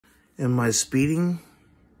Am I speeding?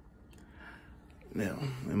 No.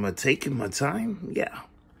 Am I taking my time? Yeah.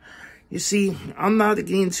 You see, I'm not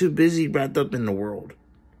getting too busy wrapped up in the world.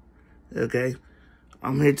 Okay?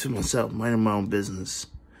 I'm here to myself, minding my own business.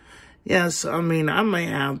 Yes, I mean, I may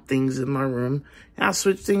have things in my room. I'll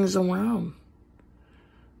switch things around.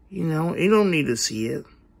 You know, you don't need to see it.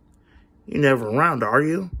 You're never around, are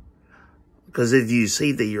you? Because if you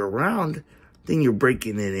say that you're around, then you're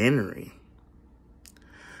breaking and entering.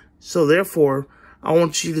 So therefore, I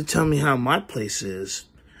want you to tell me how my place is.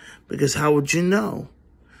 Because how would you know?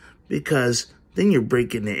 Because then you're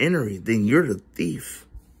breaking and entering. Then you're the thief.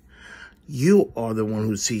 You are the one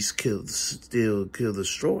who seeks, kill, steal, kill,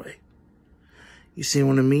 destroy. You see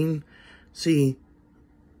what I mean? See,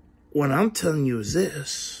 what I'm telling you is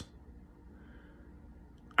this.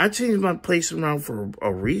 I changed my place around for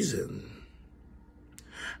a reason.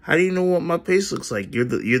 How do you know what my place looks like? You're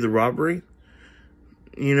the robbery?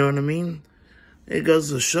 You know what I mean? It goes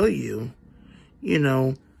to show you, you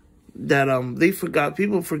know, that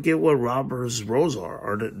people forget what robbers' roles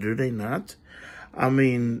are. Do they not? I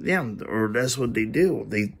mean, yeah, or that's what they do.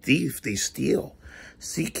 They thief, they steal.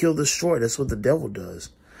 Seek, kill, destroy. That's what the devil does.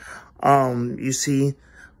 You see,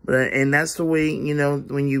 and that's the way, you know,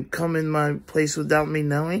 when you come in my place without me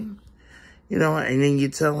knowing, you know, and then you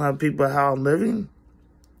tell how I'm living,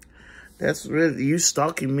 that's really, you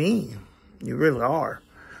stalking me. You really are.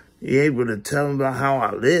 You're able to tell them about how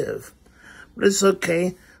I live. But it's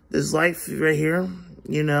okay. This life right here,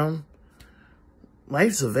 you know,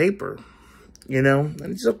 life's a vapor, you know,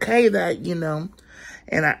 and it's okay that, you know,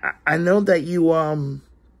 and I know that you,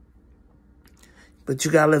 but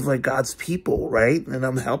you gotta live like God's people, right? And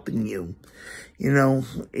I'm helping you, you know,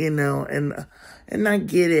 and I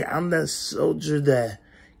get it. I'm that soldier that,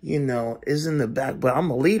 you know, is in the back, but I'm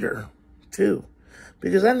a leader too,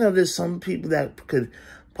 because I know there's some people that could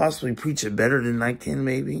possibly preach it better than I can,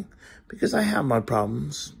 maybe, because I have my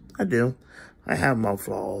problems. I do. I have my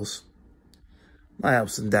flaws, my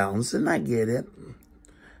ups and downs, and I get it.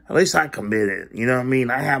 At least I commit it. You know what I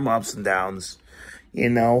mean? I have my ups and downs, you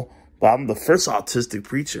know, but I'm the first autistic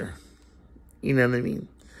preacher. You know what I mean?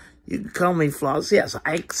 You can call me flaws. Yes,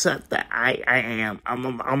 I accept that. I am. I'm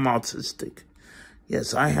autistic.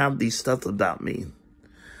 Yes, I have these stuff about me.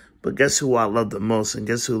 But guess who I love the most, and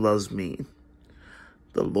guess who loves me?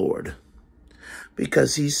 The Lord.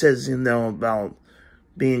 Because he says, you know, about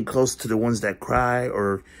being close to the ones that cry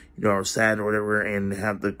or, you know, are sad or whatever, and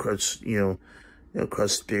have the crushed,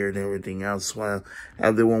 crushed spirit and everything else, while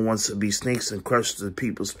everyone wants to be snakes and crush the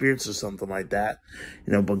people's spirits or something like that,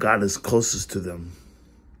 you know, but God is closest to them.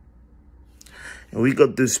 And we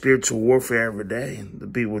go through spiritual warfare every day, the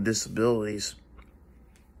people with disabilities.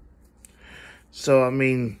 So, I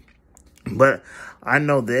mean, but I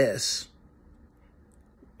know this.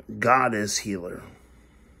 God is healer.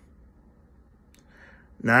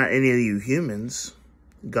 Not any of you humans.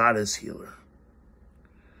 God is healer.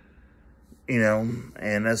 You know,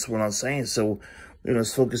 and that's what I'm saying. So,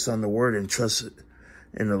 let's focus on the word and trust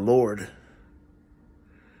in the Lord.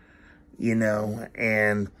 You know,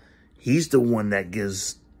 and he's the one that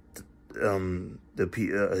gives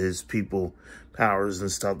his people powers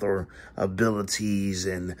and stuff, or abilities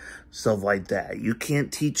and stuff like that. You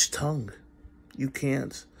can't teach tongue. You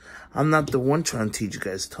can't. I'm not the one trying to teach you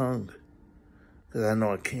guys tongue, because I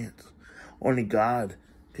know I can't. Only God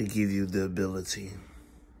could give you the ability.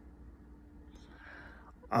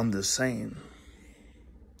 I'm the same.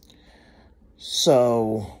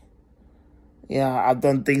 So, yeah, I've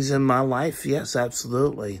done things in my life. Yes,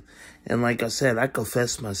 absolutely. And like I said, I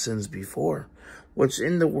confessed my sins before, which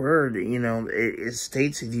in the word, you know, it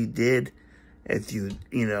states if you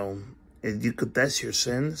confess your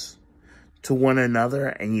sins to one another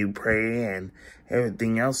and you pray and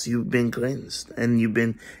everything else, you've been cleansed, and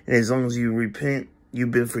as long as you repent, you've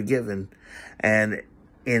been forgiven. And,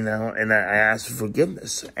 you know, and I ask for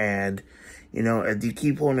forgiveness. And, you know, if you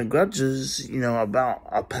keep holding grudges, you know, about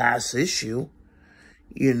a past issue,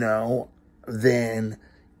 you know, then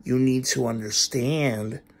you need to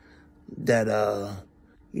understand that,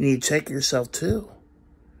 you need to check yourself too.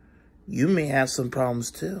 You may have some problems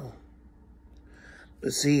too.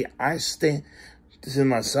 But see, I stay to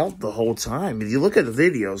myself the whole time. If you look at the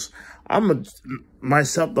videos, I'm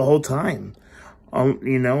myself the whole time.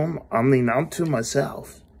 You know, I mean, I'm to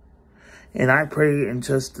myself. And I pray and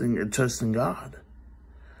trust in God.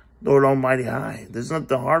 Lord Almighty High. There's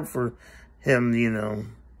nothing hard for him, you know,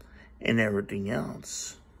 and everything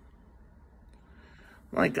else.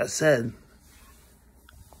 Like I said,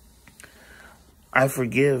 I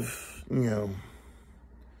forgive, you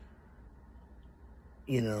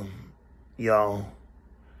know, y'all.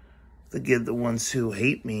 forgive the ones who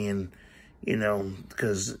hate me, and, you know,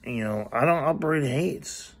 because, you know, I don't operate in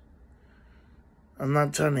hates. I'm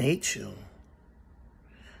not trying to hate you.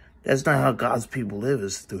 That's not how God's people live,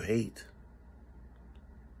 is through hate.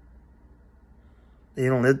 They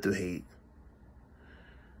don't live through hate.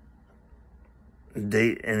 And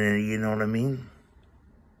then, you know what I mean?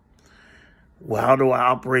 Well, how do I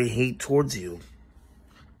operate hate towards you?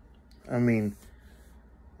 I mean,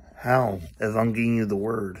 how? If I'm giving you the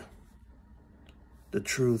word, the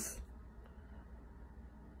truth,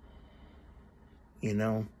 you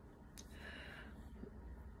know,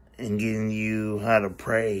 and giving you how to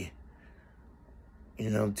pray,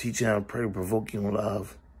 you know, teaching how to pray, provoking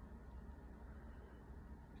love,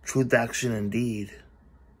 truth, action, and deed.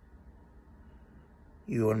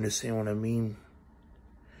 You understand what I mean?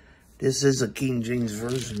 This is a King James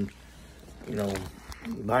Version, you know,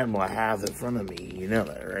 Bible I have in front of me. You know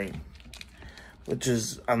that, right? Which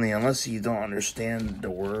is, I mean, unless you don't understand the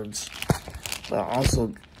words, but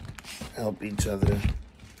also help each other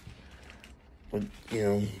with,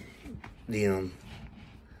 you know,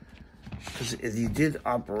 because if you did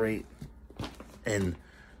operate in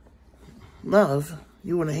love,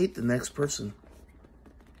 you wouldn't hate the next person.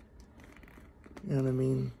 You know what I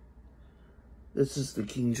mean? This is the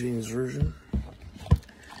King James Version.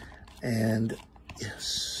 And,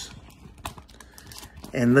 yes.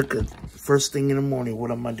 And look at, first thing in the morning, what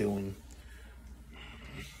am I doing?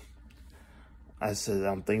 I said,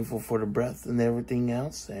 I'm thankful for the breath and everything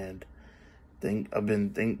else. And I've been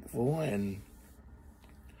thankful. And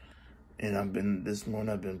this morning,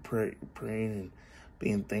 I've been praying and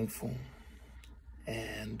being thankful.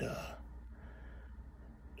 And,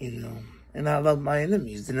 you know, and I love my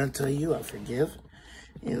enemies. Didn't I tell you I forgive?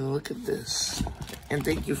 You know, look at this. And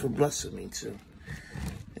thank you for blessing me, too.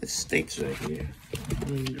 It states right here. I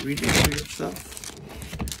mean, read it for yourself.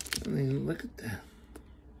 I mean, look at that.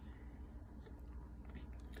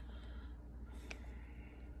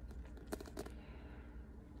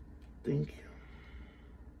 Thank you.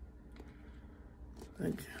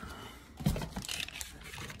 Thank you.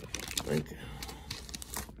 Thank you.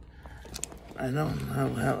 I know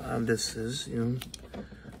how this is, you know.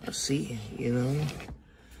 I see, you know.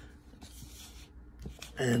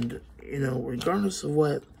 And, you know, regardless of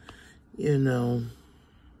what, you know,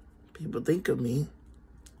 people think of me,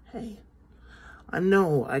 hey, I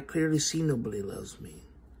know, I clearly see nobody loves me.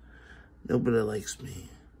 Nobody likes me.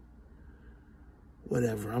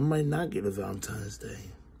 Whatever, I might not get a Valentine's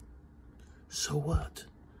Day. So what?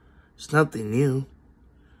 It's nothing new.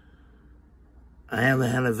 I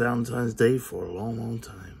haven't had a Valentine's Day for a long, long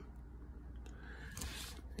time.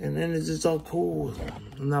 And then it's just all cool.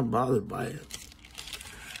 I'm not bothered by it.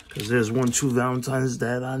 Because there's one true Valentine's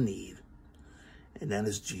that I need. And that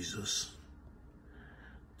is Jesus.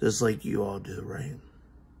 Just like you all do, right?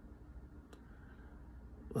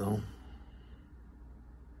 Well,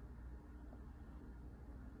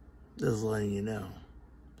 just letting you know.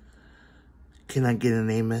 Can I get an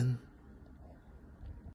amen?